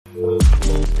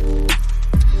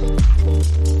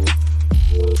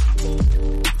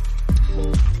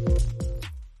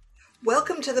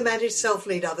Manage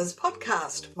Self-Lead Others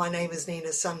podcast. My name is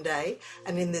Nina Sunday,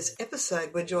 and in this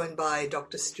episode we're joined by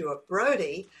Dr. Stuart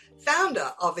Brodie,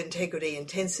 founder of Integrity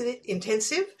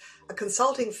Intensive, a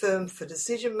consulting firm for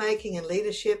decision-making and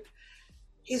leadership.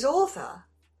 He's author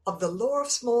of The Law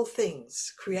of Small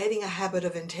Things, Creating a Habit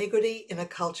of Integrity in a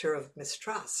Culture of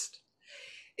Mistrust.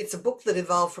 It's a book that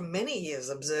evolved from many years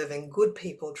observing good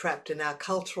people trapped in our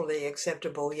culturally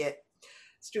acceptable, yet,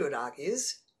 Stuart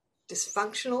argues,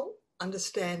 dysfunctional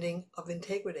understanding of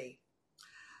integrity.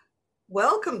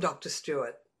 Welcome, Dr.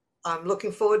 Stuart. I'm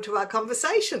looking forward to our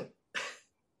conversation.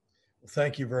 Well,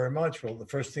 thank you very much. Well, the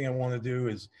first thing I want to do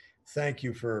is thank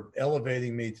you for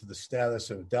elevating me to the status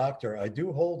of doctor. I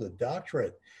do hold a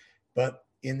doctorate, but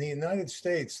in the United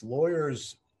States,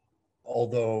 lawyers,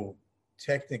 although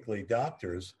technically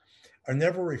doctors, are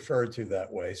never referred to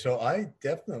that way. So I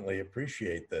definitely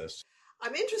appreciate this.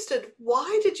 I'm interested,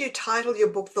 why did you title your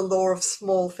book The Law of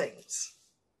Small Things?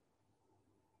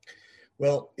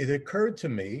 Well, it occurred to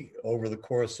me over the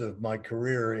course of my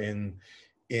career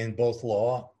in both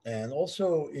law and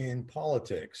also in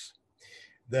politics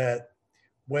that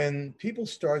when people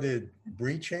started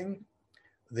breaching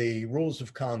the rules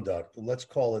of conduct, let's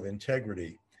call it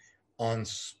integrity, on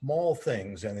small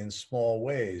things and in small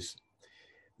ways,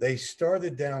 they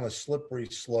started down a slippery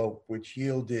slope which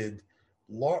yielded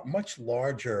much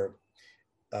larger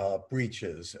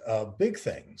breaches, big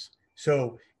things.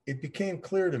 So it became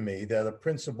clear to me that a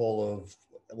principle of,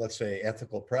 let's say,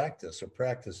 ethical practice or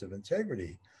practice of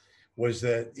integrity was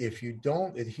that if you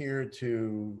don't adhere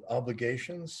to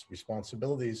obligations,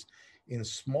 responsibilities in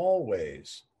small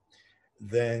ways,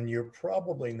 then you're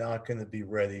probably not going to be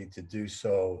ready to do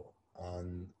so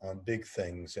on big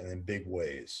things and in big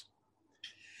ways.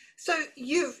 So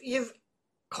you've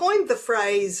coined the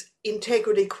phrase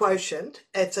integrity quotient.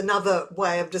 It's another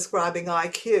way of describing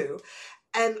IQ.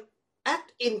 And at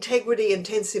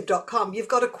integrityintensive.com, you've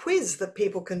got a quiz that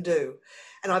people can do.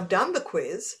 And I've done the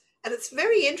quiz, and it's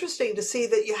very interesting to see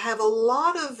that you have a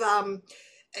lot of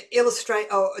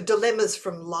dilemmas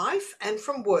from life and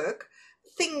from work.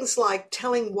 Things like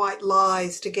telling white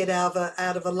lies to get out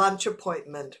of a lunch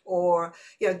appointment, or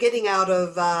getting out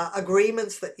of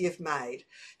agreements that you've made.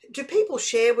 Do people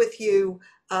share with you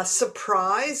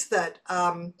surprise that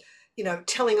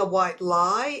telling a white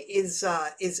lie is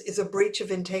a breach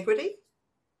of integrity?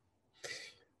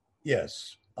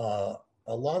 Yes, a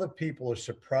lot of people are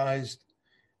surprised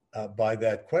by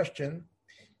that question,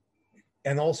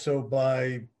 and also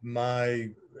by my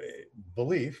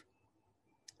belief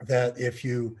that if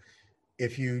you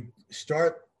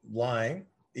start lying,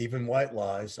 even white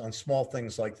lies, on small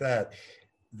things like that,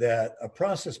 that a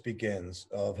process begins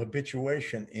of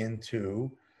habituation into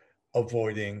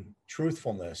avoiding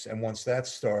truthfulness. And once that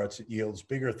starts, it yields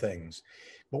bigger things.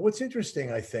 But what's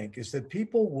interesting, I think, is that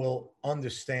people will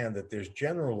understand that there's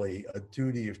generally a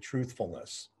duty of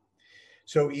truthfulness.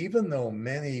 So even though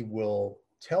many will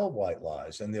tell white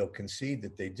lies, and they'll concede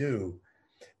that they do,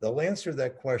 they'll answer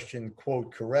that question,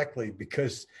 quote, correctly,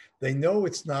 because they know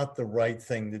it's not the right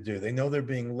thing to do. They know they're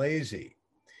being lazy.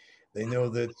 They know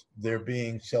that they're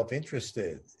being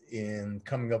self-interested in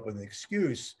coming up with an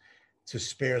excuse to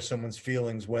spare someone's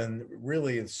feelings when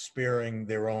really it's sparing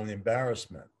their own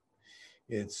embarrassment.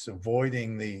 It's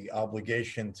avoiding the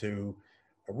obligation to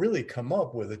really come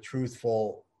up with a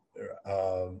truthful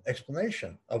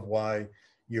explanation of why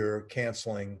you're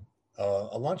canceling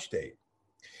a lunch date.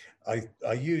 I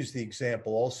use the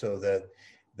example also that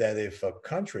if a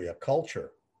country, a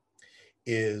culture,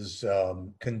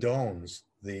 condones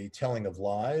the telling of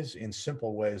lies in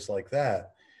simple ways like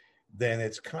that, then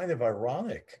it's kind of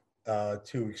ironic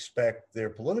to expect their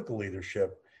political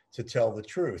leadership to tell the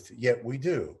truth. Yet we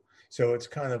do. So it's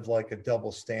kind of like a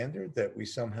double standard that we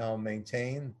somehow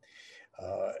maintain.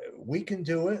 We can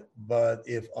do it, but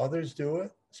if others do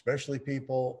it, especially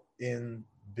people in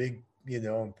big,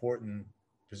 important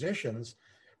positions,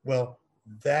 well,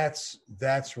 that's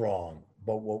wrong.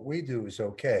 But what we do is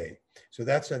okay. So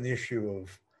that's an issue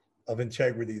of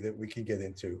integrity that we can get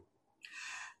into.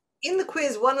 In the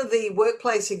quiz, one of the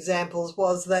workplace examples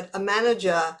was that a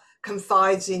manager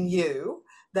confides in you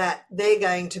that they're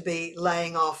going to be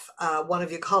laying off one of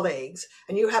your colleagues,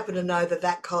 and you happen to know that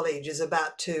that colleague is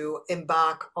about to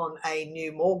embark on a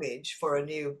new mortgage for a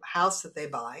new house that they're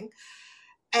buying.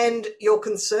 And you're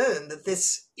concerned that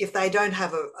this, if they don't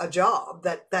have a job,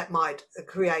 that might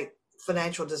create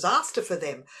financial disaster for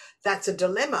them. That's a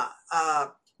dilemma.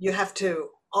 You have to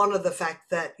honor the fact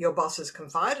that your boss has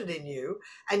confided in you,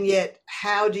 and yet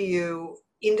how do you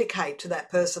indicate to that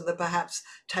person that perhaps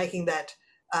taking that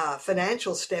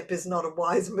financial step is not a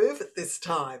wise move at this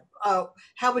time.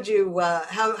 How would you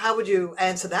how would you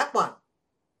answer that one?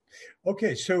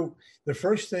 Okay, so the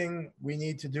first thing we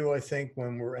need to do, I think,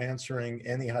 when we're answering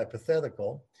any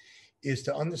hypothetical is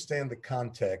to understand the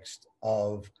context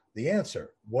of the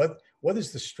answer. What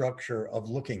is the structure of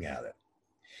looking at it?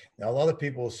 Now, a lot of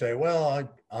people will say, "Well,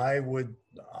 I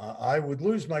would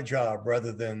lose my job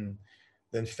rather than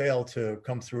fail to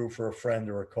come through for a friend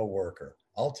or a coworker.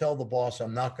 I'll tell the boss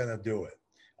I'm not going to do it.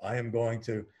 I am going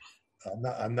to.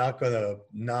 I'm not going to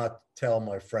not tell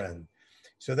my friend."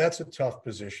 So that's a tough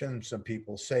position. Some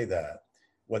people say that.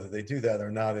 Whether they do that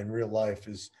or not in real life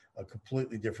is a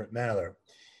completely different matter.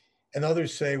 And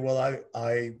others say, well,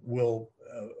 I will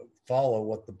follow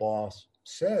what the boss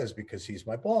says because he's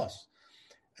my boss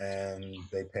and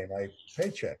they pay my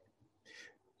paycheck.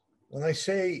 When I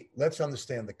say let's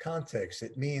understand the context,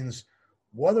 it means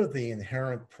what are the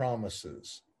inherent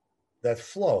promises that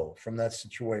flow from that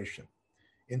situation?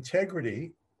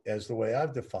 Integrity, as the way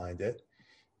I've defined it,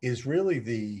 is really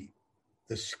the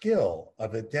skill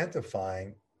of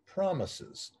identifying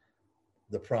promises,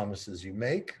 the promises you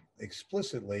make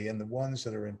explicitly and the ones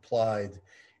that are implied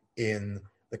in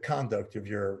the conduct of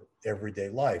your everyday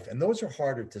life. And those are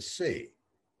harder to see.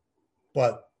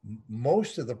 But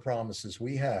most of the promises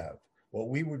we have, what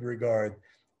we would regard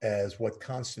as what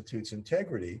constitutes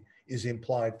integrity, is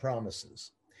implied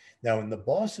promises. Now, in the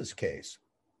boss's case,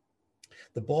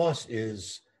 the boss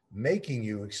is making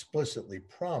you explicitly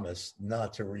promise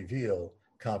not to reveal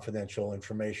confidential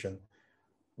information,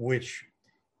 which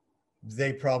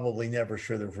they probably never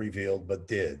should have revealed, but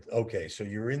did. Okay, so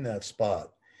you're in that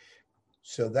spot.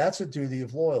 So that's a duty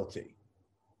of loyalty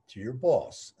to your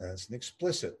boss, and it's an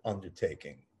explicit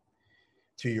undertaking.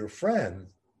 To your friend,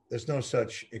 there's no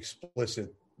such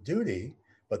explicit duty,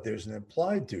 but there's an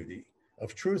implied duty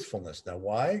of truthfulness. Now,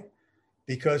 why?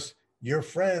 Because your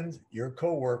friend, your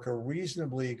coworker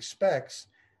reasonably expects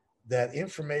that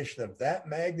information of that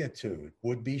magnitude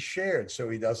would be shared so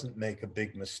he doesn't make a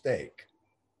big mistake.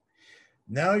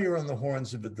 Now you're on the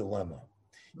horns of a dilemma.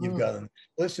 You've got an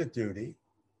explicit duty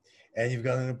and you've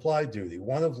got an implied duty,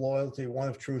 one of loyalty, one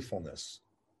of truthfulness.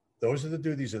 Those are the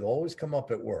duties that always come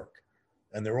up at work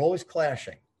and they're always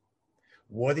clashing.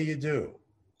 What do you do?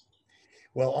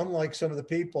 Well, unlike some of the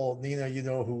people, Nina,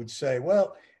 who would say,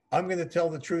 well, I'm going to tell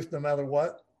the truth no matter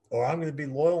what, or I'm going to be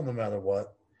loyal no matter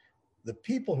what. The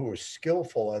people who are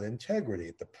skillful at integrity,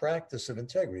 at the practice of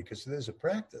integrity, because it is a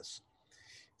practice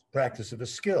of a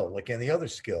skill, like any other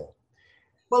skill.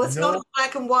 Well, it's not as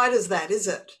black and white as that, is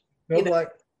it? No,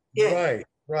 yeah.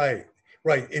 Right.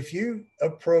 If you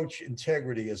approach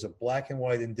integrity as a black and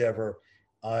white endeavor,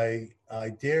 I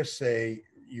dare say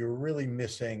you're really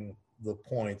missing the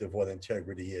point of what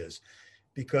integrity is,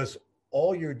 because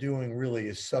all you're doing really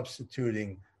is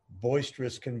substituting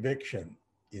boisterous conviction,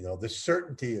 the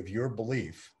certainty of your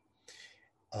belief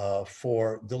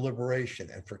for deliberation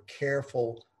and for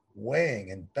careful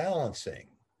weighing and balancing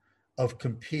of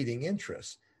competing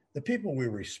interests. The people we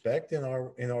respect in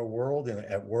our world and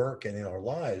at work and in our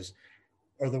lives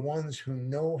are the ones who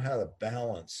know how to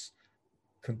balance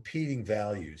competing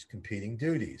values, competing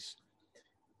duties.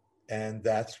 And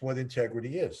that's what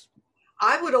integrity is.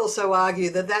 I would also argue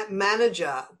that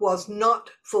manager was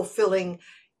not fulfilling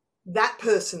that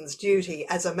person's duty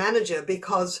as a manager,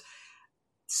 because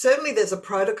certainly there's a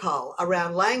protocol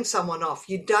around laying someone off.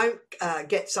 You don't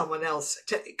get someone else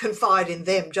to confide in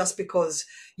them just because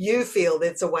you feel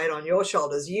there's a weight on your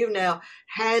shoulders. You've now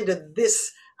handed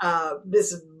this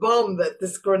bomb,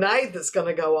 this grenade that's going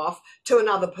to go off to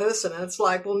another person. And it's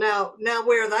like, well, now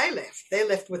where are they left? They're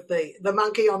left with the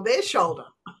monkey on their shoulder.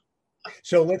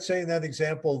 So let's say in that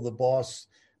example, the boss,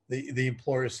 the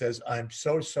employer says, I'm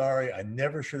so sorry. I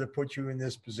never should have put you in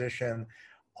this position.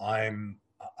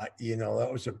 That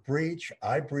was a breach.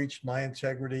 I breached my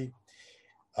integrity.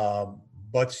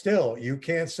 But still, you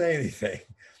can't say anything.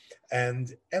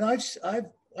 And I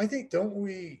think,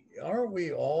 aren't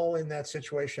we all in that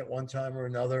situation at one time or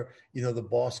another? The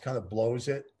boss kind of blows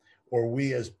it, or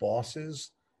we as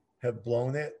bosses have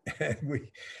blown it, and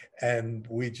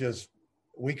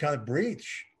we kind of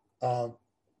breach a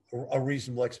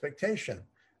reasonable expectation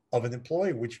of an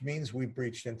employee, which means we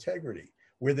breached integrity.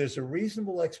 Where there's a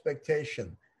reasonable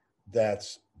expectation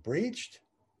that's breached,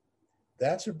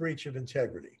 that's a breach of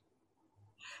integrity.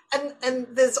 And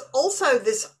there's also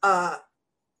this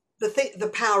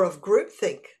the power of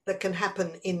groupthink that can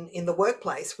happen in the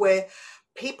workplace, where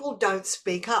people don't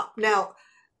speak up. Now,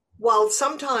 while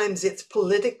sometimes it's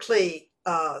politically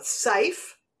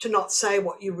safe to not say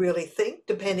what you really think,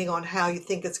 depending on how you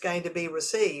think it's going to be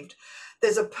received,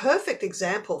 there's a perfect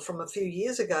example from a few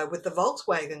years ago with the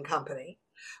Volkswagen company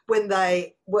when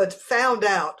they were found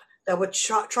out they were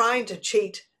trying to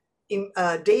cheat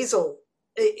diesel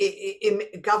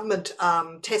government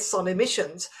tests on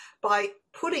emissions by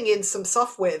putting in some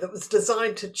software that was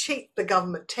designed to cheat the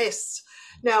government tests.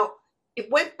 Now, it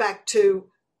went back to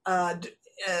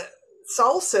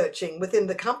soul searching within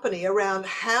the company around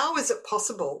how is it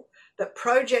possible that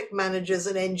project managers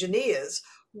and engineers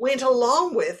went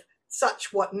along with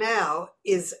such what now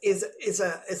is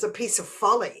a piece of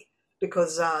folly,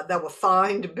 because they were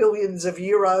fined billions of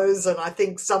euros, and I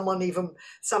think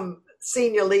some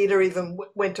senior leader even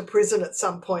went to prison at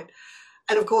some point.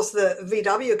 And of course, the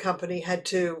VW company had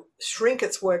to shrink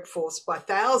its workforce by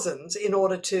thousands in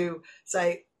order to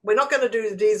say, we're not going to do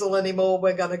the diesel anymore.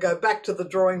 We're going to go back to the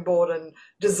drawing board and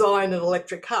design an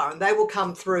electric car, and they will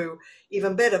come through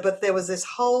even better. But there was this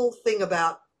whole thing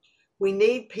about we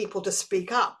need people to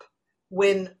speak up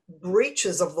when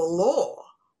breaches of the law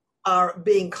are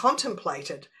being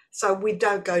contemplated, so we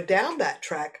don't go down that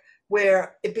track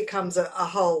where it becomes a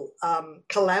whole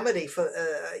calamity for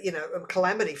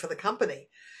the company.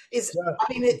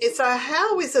 So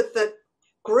how is it that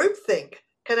groupthink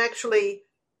can actually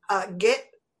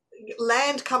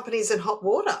land companies in hot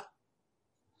water?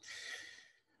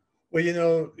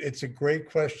 Well, it's a great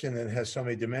question and has so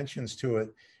many dimensions to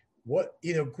it.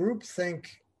 Groupthink,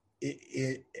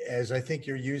 as I think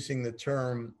you're using the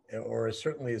term, or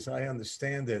certainly as I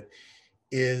understand it,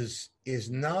 is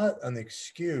not an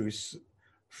excuse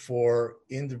for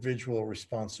individual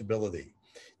responsibility.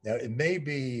 Now, it may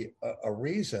be a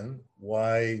reason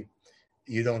why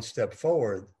you don't step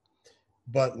forward,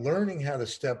 but learning how to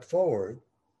step forward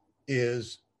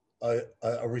is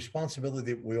a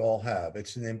responsibility that we all have.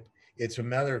 It's a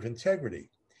matter of integrity.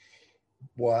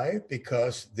 Why?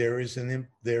 Because there's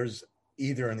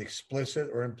either an explicit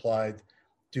or implied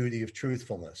duty of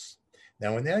truthfulness.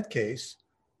 Now, in that case,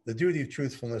 the duty of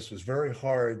truthfulness was very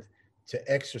hard to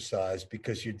exercise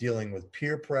because you're dealing with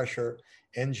peer pressure,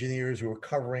 engineers who were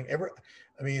covering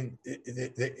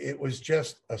it was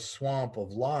just a swamp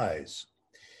of lies.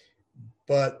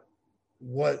 But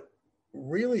what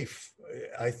really,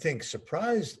 I think,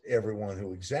 surprised everyone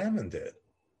who examined it,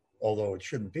 although it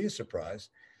shouldn't be a surprise,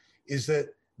 is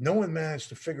that no one managed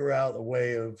to figure out a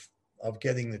way of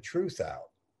getting the truth out.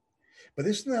 But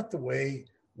isn't that the way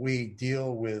we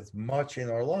deal with much in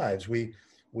our lives? We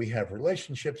have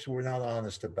relationships we're not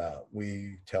honest about.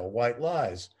 We tell white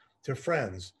lies to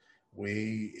friends.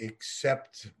 We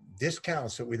accept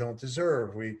discounts that we don't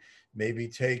deserve. We maybe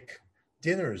take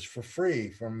dinners for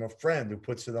free from a friend who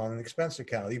puts it on an expense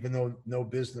account, even though no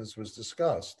business was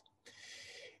discussed.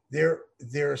 There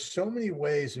are so many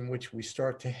ways in which we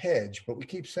start to hedge, but we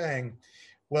keep saying,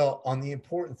 well, on the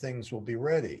important things we'll be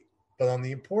ready. But on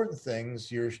the important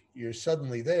things, you're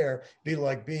suddenly there. Be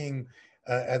like being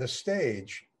at a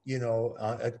stage,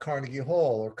 at Carnegie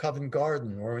Hall or Covent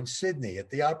Garden or in Sydney at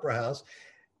the Opera House,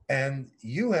 and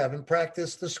you haven't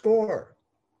practiced the score.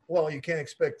 Well, you can't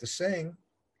expect to sing.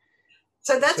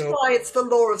 So that's why it's the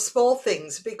law of small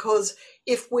things, because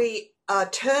if we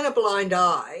turn a blind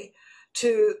eye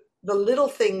to the little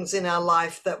things in our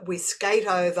life that we skate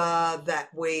over, that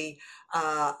we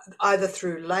either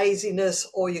through laziness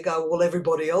or you go, well,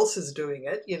 everybody else is doing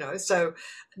it, so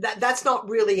that's not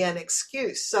really an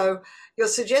excuse. So you're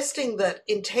suggesting that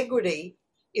integrity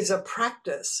is a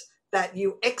practice that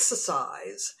you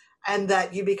exercise and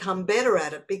that you become better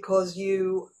at it because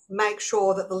you make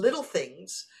sure that the little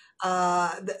things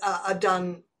are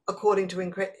done according to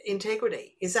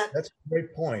integrity. That's a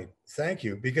great point. Thank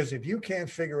you. Because if you can't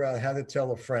figure out how to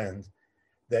tell a friend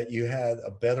that you had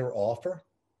a better offer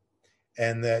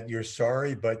and that you're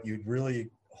sorry, but you'd really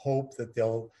hope that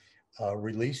they'll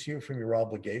release you from your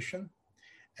obligation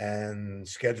and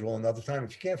schedule another time.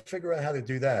 If you can't figure out how to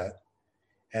do that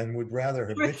and would rather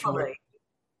habitually,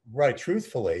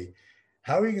 truthfully,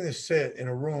 how are you going to sit in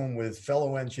a room with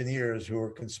fellow engineers who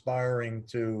are conspiring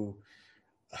to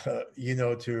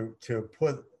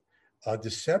put a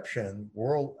deception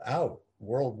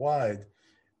worldwide?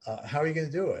 How are you going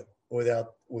to do it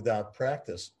without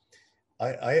practice?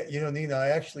 Nina, I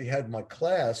actually had my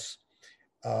class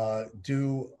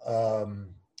do a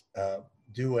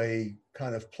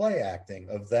kind of play acting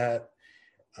of that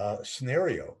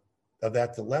scenario, of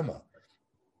that dilemma.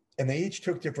 And they each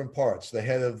took different parts: the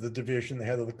head of the division, the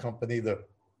head of the company, the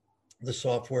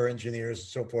software engineers, and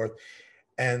so forth.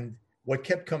 And what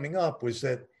kept coming up was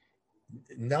that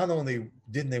not only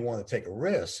didn't they want to take a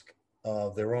risk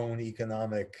of their own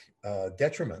economic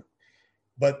detriment,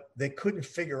 but they couldn't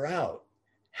figure out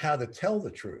how to tell the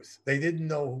truth. They didn't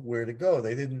know where to go.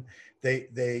 They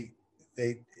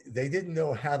they didn't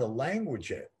know how to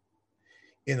language it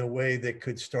in a way that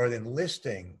could start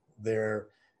enlisting their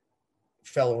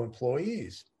fellow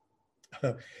employees.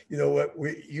 You know what,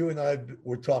 you and I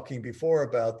were talking before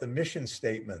about the mission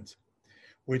statement,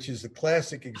 which is a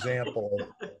classic example,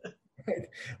 right,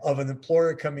 of an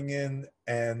employer coming in,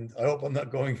 and I hope I'm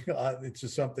not going on into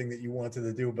something that you wanted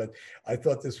to do, but I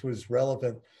thought this was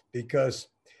relevant because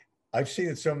I've seen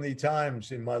it so many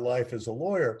times in my life as a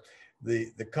lawyer.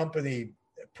 The company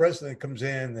president comes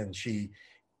in and she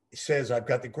says, I've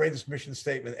got the greatest mission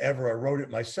statement ever. I wrote it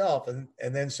myself. And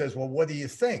then says, well, what do you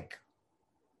think?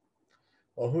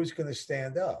 Well, who's going to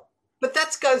stand up? But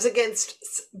that goes against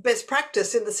best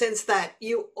practice in the sense that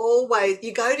you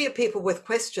go to your people with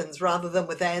questions rather than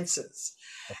with answers.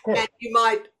 Of course. And you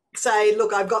might say,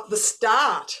 look, I've got the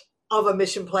start of a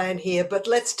mission plan here, but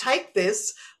let's take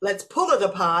this, let's pull it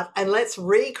apart and let's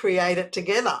recreate it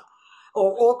together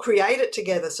or create it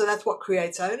together. So that's what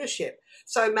creates ownership.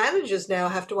 So managers now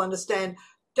have to understand,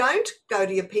 don't go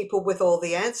to your people with all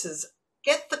the answers.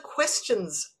 Get the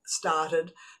questions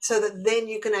started so that then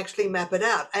you can actually map it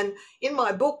out. And in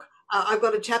my book, I've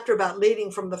got a chapter about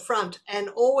leading from the front and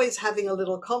always having a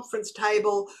little conference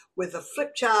table with a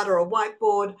flip chart or a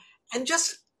whiteboard and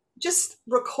just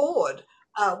record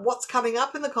what's coming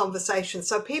up in the conversation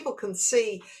so people can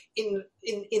see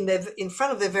in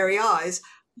front of their very eyes,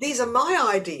 these are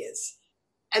my ideas.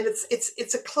 And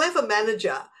it's a clever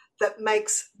manager that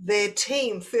makes their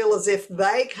team feel as if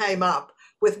they came up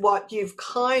with what you've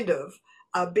kind of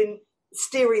been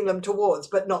steering them towards,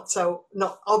 but not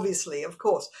obviously, of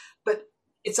course. But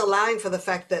it's allowing for the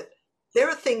fact that there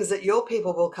are things that your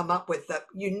people will come up with that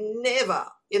you never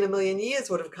in a million years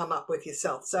would have come up with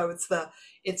yourself. So the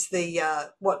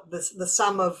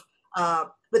sum of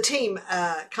the team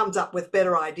comes up with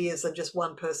better ideas than just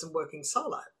one person working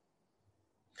solo.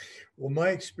 Well, my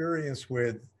experience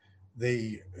with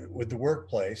the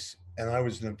workplace, and I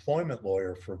was an employment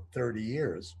lawyer for 30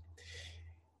 years,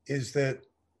 is that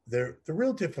the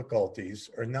real difficulties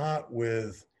are not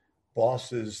with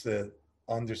bosses that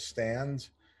understand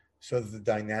sort of the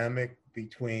dynamic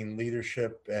between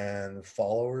leadership and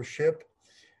followership,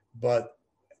 but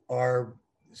are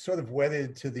sort of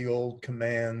wedded to the old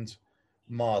command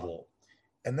model.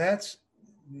 And that's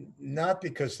not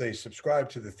because they subscribe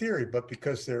to the theory, but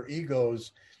because their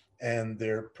egos and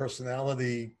their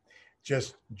personality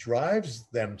just drives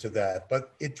them to that.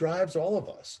 But it drives all of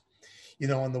us. You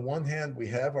know, on the one hand, we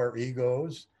have our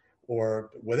egos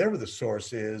or whatever the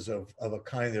source is of a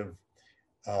kind of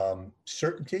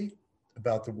certainty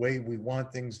about the way we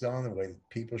want things done, the way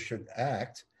people should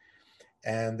act.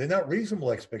 And they're not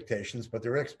reasonable expectations, but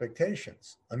they're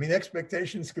expectations. I mean,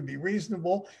 expectations can be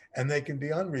reasonable and they can be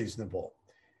unreasonable.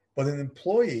 But an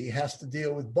employee has to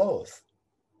deal with both.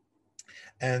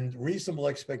 And reasonable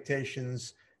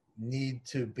expectations need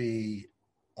to be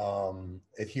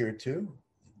adhered to,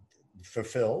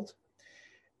 fulfilled.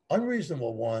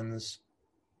 Unreasonable ones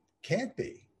can't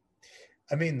be.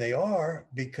 I mean, they are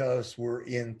because we're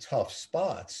in tough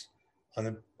spots.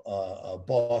 On a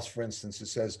boss, for instance, who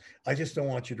says, I just don't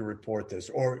want you to report this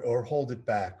or hold it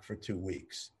back for 2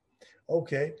 weeks.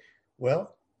 Okay,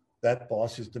 well, that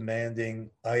boss is demanding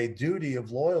a duty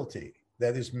of loyalty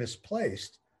that is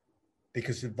misplaced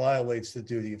because it violates the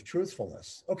duty of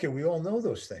truthfulness. Okay, we all know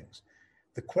those things.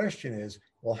 The question is,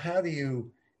 well, how do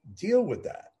you deal with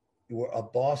that? A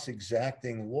boss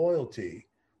exacting loyalty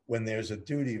when there's a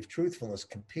duty of truthfulness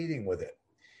competing with it.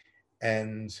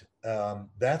 And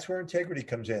that's where integrity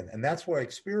comes in. And that's why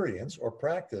experience or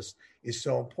practice is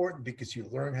so important, because you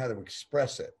learn how to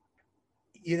express it.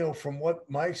 You know, from what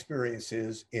my experience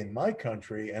is in my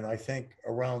country, and I think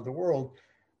around the world,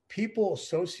 people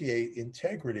associate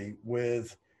integrity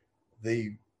with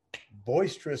the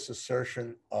boisterous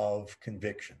assertion of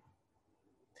conviction.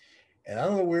 And I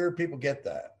don't know where people get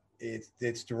that.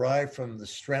 It's derived from the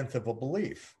strength of a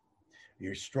belief.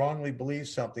 You strongly believe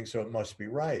something, so it must be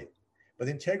right. But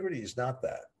integrity is not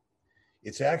that.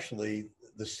 It's actually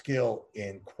the skill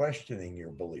in questioning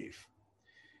your belief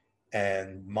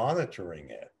and monitoring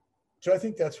it. So I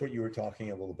think that's what you were talking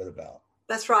a little bit about.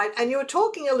 That's right. And you were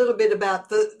talking a little bit about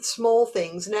the small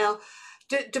things. Now,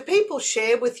 do people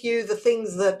share with you the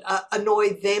things that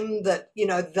annoy them, that, you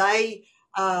know, they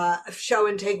show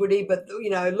integrity, but, you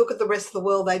know, look at the rest of the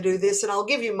world, they do this? And I'll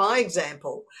give you my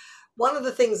example. One of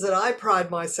the things that I pride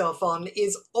myself on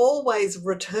is always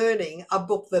returning a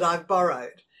book that I've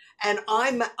borrowed. And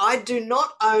I do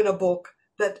not own a book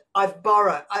that I've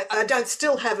borrowed. I don't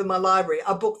still have in my library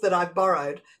a book that I've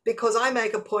borrowed, because I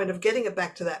make a point of getting it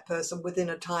back to that person within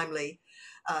a timely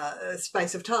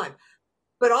space of time.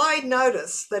 But I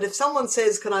notice that if someone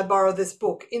says, can I borrow this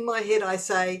book? In my head, I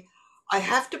say, I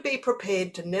have to be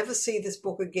prepared to never see this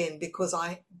book again because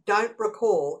I don't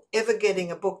recall ever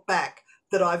getting a book back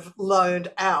that I've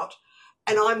loaned out.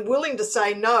 And I'm willing to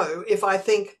say no if I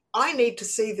think I need to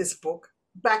see this book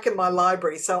back in my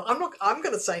library. So I'm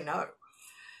going to say no.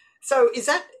 So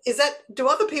do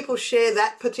other people share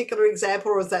that particular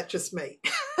example, or is that just me?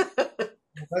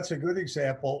 That's a good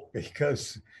example,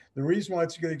 because the reason why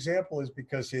it's a good example is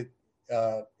because it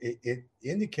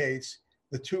indicates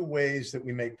the two ways that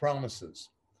we make promises.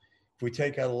 If we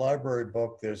take out a library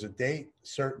book, there's a date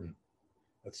certain.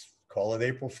 Let's call it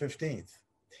April 15th.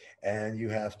 And you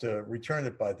have to return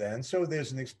it by then. So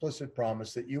there's an explicit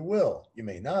promise that you will. You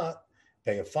may not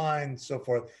pay a fine, so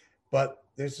forth, but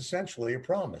there's essentially a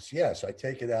promise. Yes, I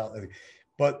take it out.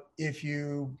 But if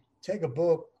you take a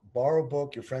book, borrow a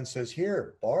book, your friend says,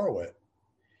 here, borrow it,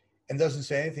 and doesn't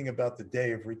say anything about the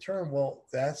day of return, well,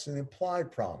 that's an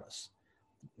implied promise.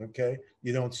 Okay?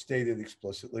 You don't state it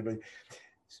explicitly,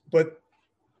 but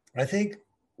I think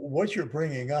what you're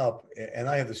bringing up, and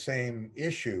I have the same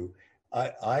issue,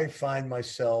 I find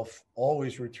myself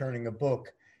always returning a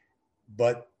book,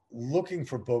 but looking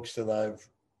for books that I've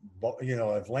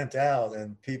lent out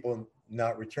and people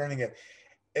not returning it.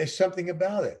 There's something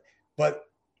about it. But,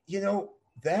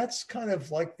 that's kind of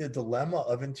like the dilemma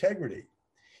of integrity.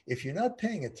 If you're not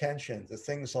paying attention to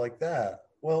things like that,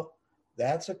 well,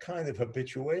 that's a kind of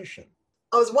habituation.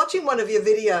 I was watching one of your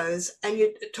videos and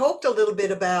you talked a little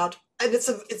bit about, and it's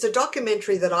a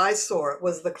documentary that I saw. It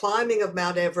was the climbing of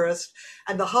Mount Everest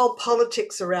and the whole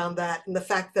politics around that, and the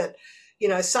fact that,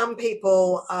 some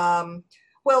people,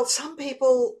 some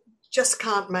people just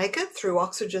can't make it through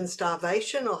oxygen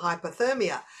starvation or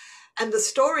hypothermia. And the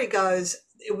story goes,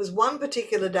 it was one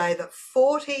particular day that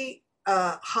 40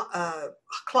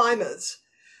 climbers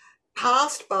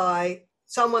passed by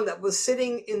someone that was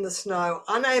sitting in the snow,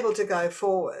 unable to go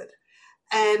forward.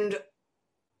 And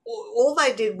all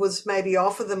they did was maybe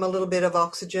offer them a little bit of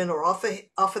oxygen or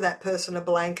offer that person a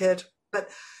blanket. But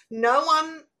no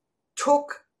one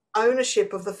took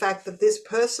ownership of the fact that this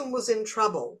person was in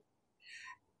trouble.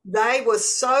 They were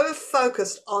so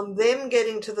focused on them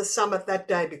getting to the summit that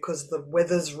day because the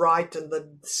weather's right and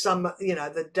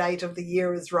the date of the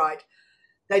year is right.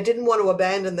 They didn't want to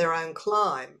abandon their own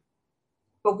climb.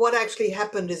 But what actually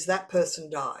happened is that person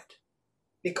died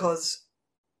because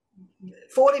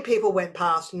 40 people went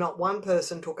past, not one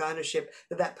person took ownership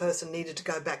that person needed to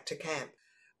go back to camp.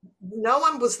 No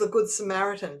one was the good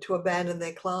Samaritan to abandon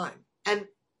their climb, and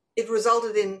it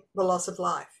resulted in the loss of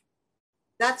life.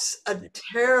 That's a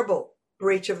terrible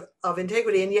breach of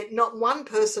integrity, and yet not one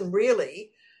person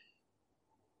really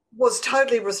was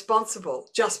totally responsible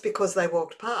just because they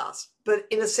walked past, but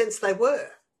in a sense they were.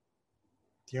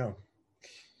 Yeah.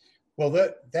 Well,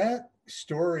 that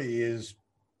story is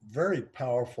very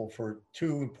powerful for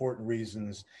two important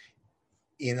reasons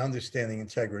in understanding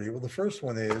integrity. Well, the first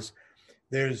one is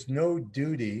there's no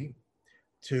duty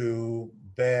to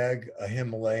bag a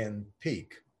Himalayan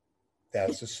peak.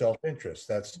 That's a self-interest.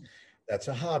 That's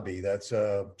a hobby. That's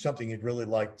something you'd really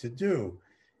like to do.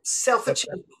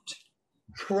 Self-achievement.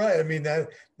 Right. I mean,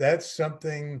 that's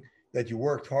something that you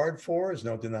worked hard for. There's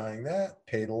no denying that.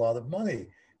 Paid a lot of money,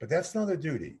 but that's not a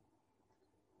duty.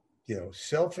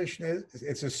 Selfishness,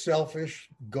 it's a selfish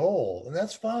goal, and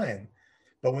that's fine.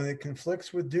 But when it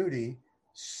conflicts with duty,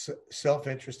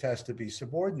 self-interest has to be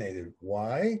subordinated.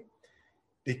 Why?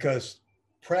 Because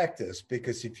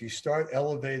if you start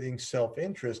elevating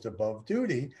self-interest above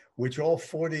duty, which all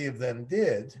 40 of them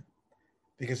did,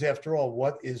 because after all,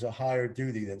 what is a higher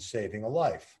duty than saving a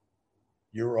life?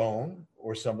 Your own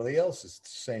or somebody else's?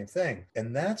 It's the same thing.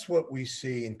 And that's what we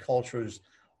see in cultures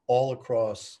all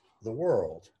across the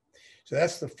world. So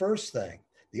that's the first thing.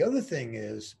 The other thing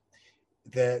is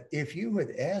that if you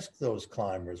had asked those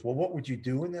climbers, well, what would you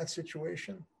do in that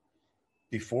situation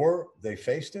before they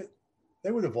faced it?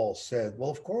 They would have all said, well,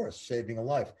 of course, saving a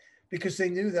life, because they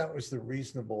knew that was the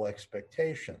reasonable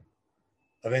expectation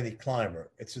of any climber.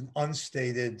 It's an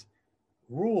unstated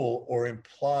rule or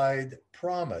implied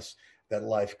promise that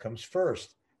life comes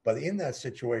first. But in that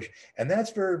situation, and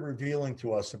that's very revealing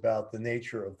to us about the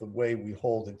nature of the way we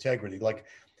hold integrity. Like,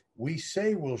 we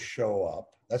say we'll show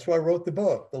up. That's why I wrote the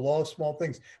book, The Law of Small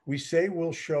Things. We say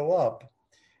we'll show up,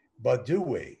 but do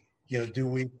we? Do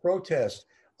we protest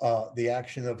the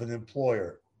action of an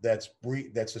employer that's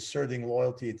asserting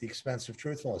loyalty at the expense of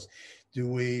truthfulness? Do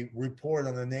we report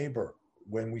on a neighbor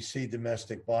when we see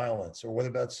domestic violence? Or what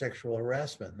about sexual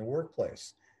harassment in the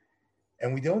workplace?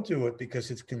 And we don't do it because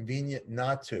it's convenient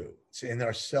not to. It's in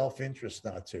our self-interest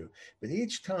not to. But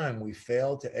each time we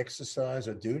fail to exercise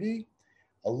a duty,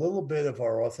 a little bit of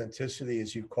our authenticity,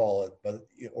 as you call it, but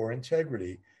or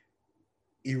integrity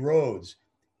erodes.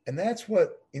 And that's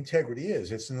what integrity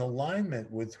is. It's an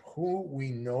alignment with who we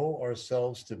know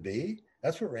ourselves to be.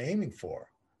 That's what we're aiming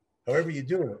for. However you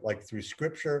do it, like through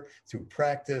scripture, through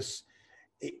practice,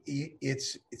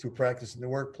 it's through practice in the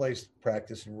workplace,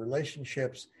 practice in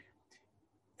relationships.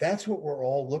 That's what we're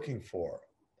all looking for,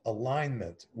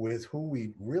 alignment with who we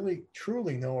really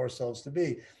truly know ourselves to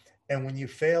be. And when you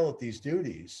fail at these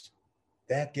duties,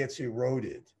 that gets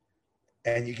eroded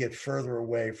and you get further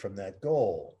away from that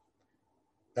goal.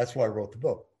 That's why I wrote the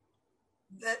book.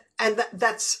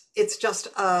 It's just,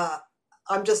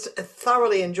 I'm just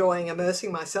thoroughly enjoying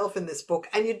immersing myself in this book.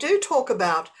 And you do talk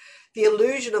about the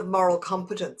illusion of moral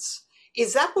competence.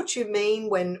 Is that what you mean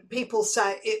when people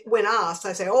say, when asked,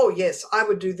 they say, "Oh yes, I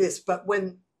would do this," but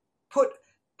when put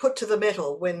to the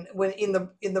metal, when in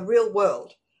the real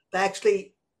world, they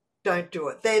actually don't do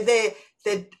it. They're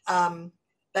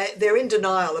in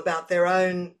denial about their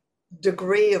own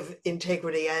degree of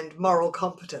integrity and moral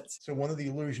competence. So one of the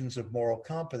illusions of moral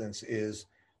competence is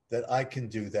that I can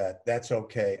do that. That's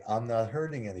okay. I'm not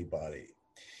hurting anybody.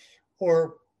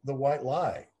 Or the white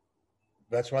lie.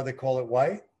 That's why they call it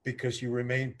white, because you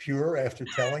remain pure after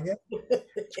telling it.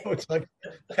 So it's like,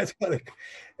 that's what it,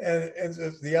 and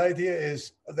the idea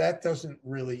is that doesn't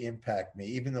really impact me,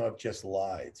 even though I've just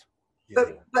lied.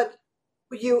 But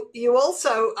you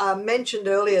also mentioned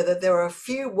earlier that there are a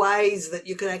few ways that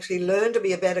you can actually learn to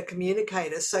be a better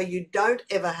communicator, so you don't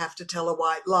ever have to tell a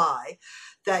white lie,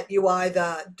 that you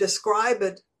either describe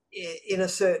it in a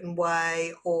certain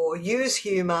way or use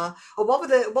humor. Or what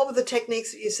were the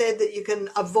techniques that you said that you can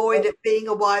avoid it being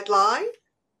a white lie?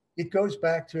 It goes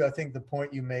back to, I think, the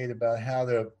point you made about how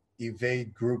to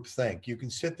evade groupthink. You can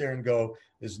sit there and go,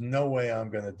 there's no way I'm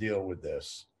going to deal with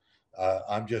this.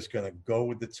 I'm just going to go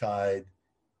with the tide.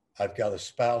 I've got a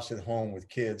spouse at home with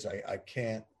kids. I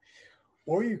can't.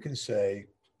 Or you can say,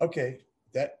 okay,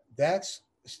 that's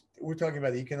we're talking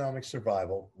about economic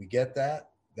survival. We get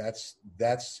that. That's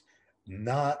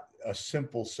not a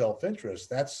simple self-interest.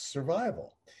 That's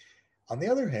survival. On the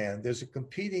other hand, there's a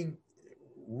competing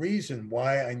reason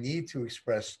why I need to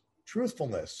express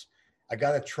truthfulness. I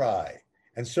got to try.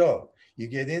 And so you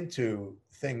get into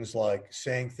things like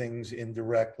saying things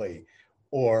indirectly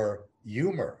or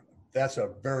humor. That's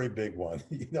a very big one,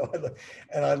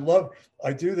 and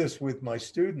I do this with my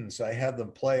students. I have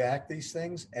them play act these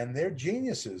things, and they're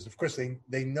geniuses. Of course,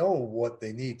 they know what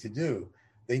they need to do.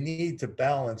 They need to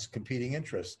balance competing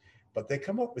interests, but they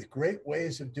come up with great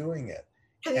ways of doing it.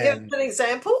 Can you give an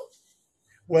example?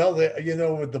 Well,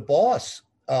 with the boss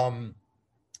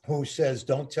who says,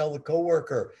 don't tell the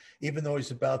coworker, even though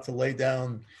he's about to lay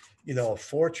down, a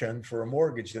fortune for a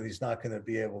mortgage that he's not going to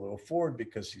be able to afford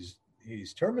because he's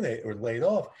terminated or laid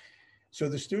off. So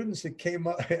the students that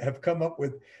have come up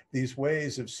with these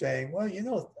ways of saying, well,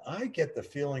 I get the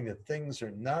feeling that things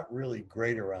are not really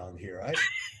great around here.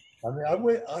 I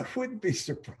wouldn't be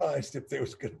surprised if there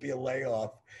was going to be a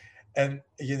layoff, and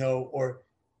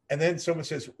then someone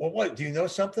says, well, what, do you know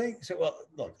something? I said, well,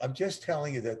 look, I'm just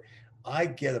telling you that I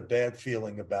get a bad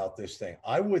feeling about this thing.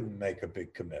 I wouldn't make a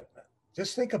big commitment.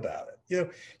 Just think about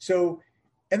it, So,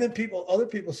 and then other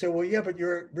people say, well, yeah, but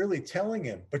you're really telling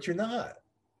him, but you're not,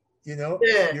 Yeah.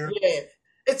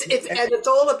 It's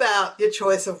all about your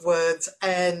choice of words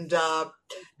and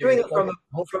doing it from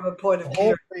a point of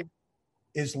care.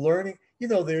 Is learning,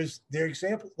 there are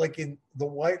examples like in the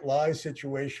white lie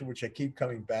situation, which I keep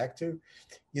coming back to.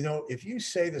 If you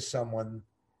say to someone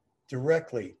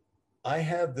directly, I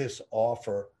have this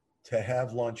offer to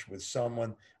have lunch with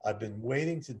someone, I've been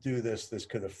waiting to do this. This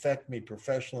could affect me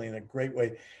professionally in a great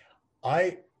way.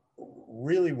 I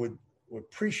really would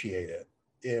appreciate it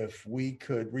if we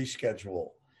could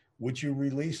reschedule. Would you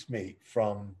release me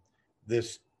from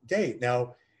this date?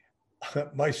 Now,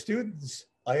 my students,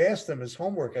 I asked them as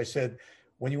homework, I said,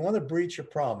 when you want to breach a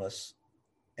promise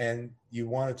and you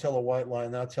want to tell a white lie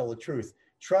and not tell the truth,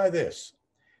 try this.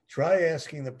 Try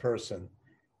asking the person,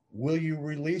 will you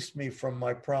release me from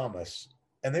my promise?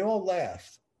 And they all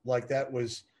laughed like that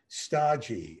was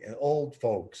stodgy and old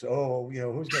folks. Oh,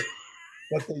 who's going to,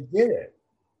 but they did it.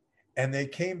 And they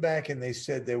came back and they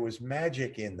said there was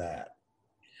magic in that.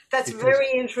 That's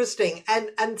very interesting.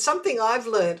 And something I've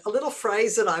learned, a little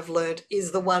phrase that I've learned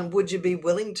is the one, would you be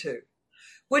willing to?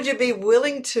 Would you be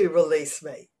willing to release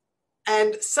me?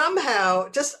 And somehow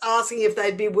just asking if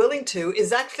they'd be willing to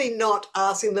is actually not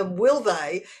asking them, will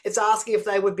they? It's asking if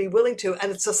they would be willing to.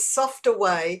 And it's a softer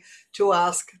way to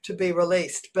ask to be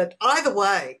released. But either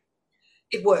way,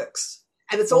 it works.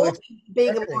 And it's all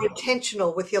being more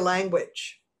intentional with your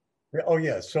language. Oh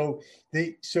yeah. So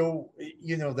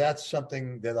that's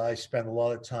something that I spend a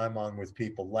lot of time on with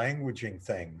people, languaging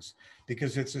things,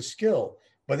 because it's a skill.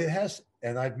 But it has,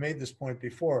 and I've made this point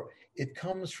before, it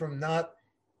comes from not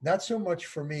so much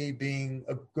for me being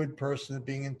a good person,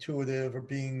 being intuitive or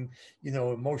being,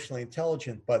 emotionally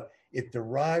intelligent, but it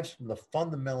derives from the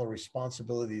fundamental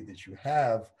responsibility that you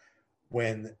have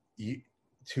when you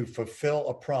to fulfill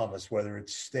a promise, whether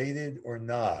it's stated or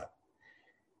not.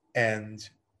 And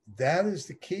that is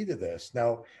the key to this.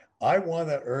 Now, I want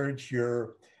to urge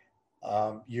your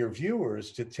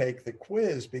viewers to take the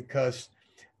quiz, because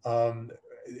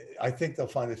I think they'll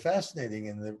find it fascinating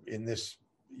in this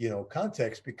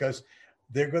context, because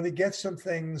they're going to get some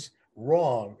things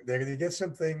wrong. They're going to get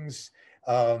some things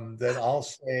that I'll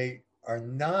say are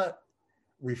not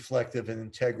reflective in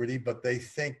integrity, but they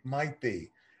think might be.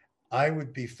 I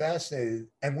would be fascinated.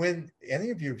 And when any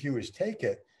of your viewers take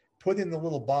it, put in the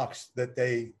little box that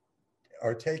they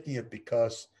are taking it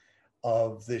because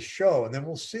of this show, and then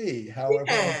we'll see how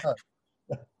everyone does.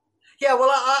 Yeah, well,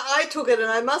 I took it, and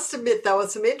I must admit there were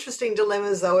some interesting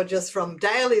dilemmas that were just from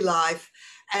daily life,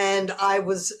 and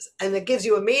it gives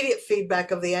you immediate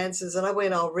feedback of the answers, and I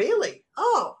went, oh, really?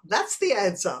 Oh, that's the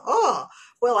answer. Oh,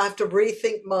 well, I have to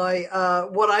rethink my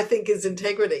what I think is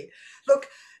integrity. Look,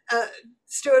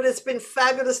 Stuart, it's been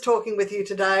fabulous talking with you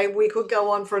today. We could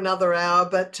go on for another hour,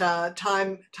 but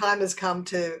time has come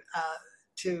to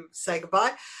say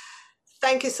goodbye.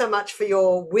 Thank you so much for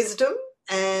your wisdom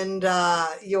and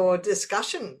your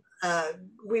discussion.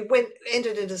 We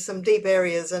entered into some deep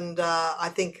areas, and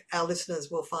I think our listeners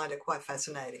will find it quite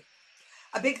fascinating.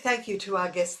 A big thank you to our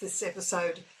guest this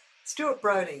episode, Stuart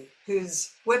Brodie,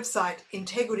 whose website,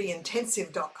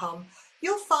 integrityintensive.com,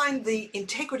 you'll find the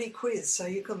integrity quiz, so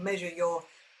you can measure your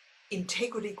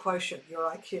integrity quotient, your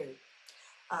IQ.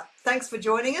 Thanks for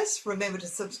joining us. Remember to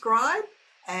subscribe,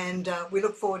 and we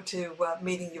look forward to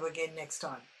meeting you again next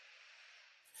time.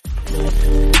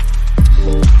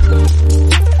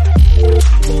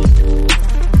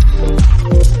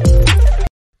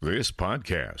 This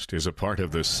podcast is a part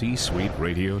of the C-Suite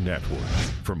Radio Network.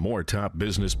 For more top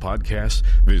business podcasts,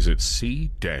 visit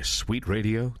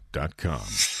c-suiteradio.com.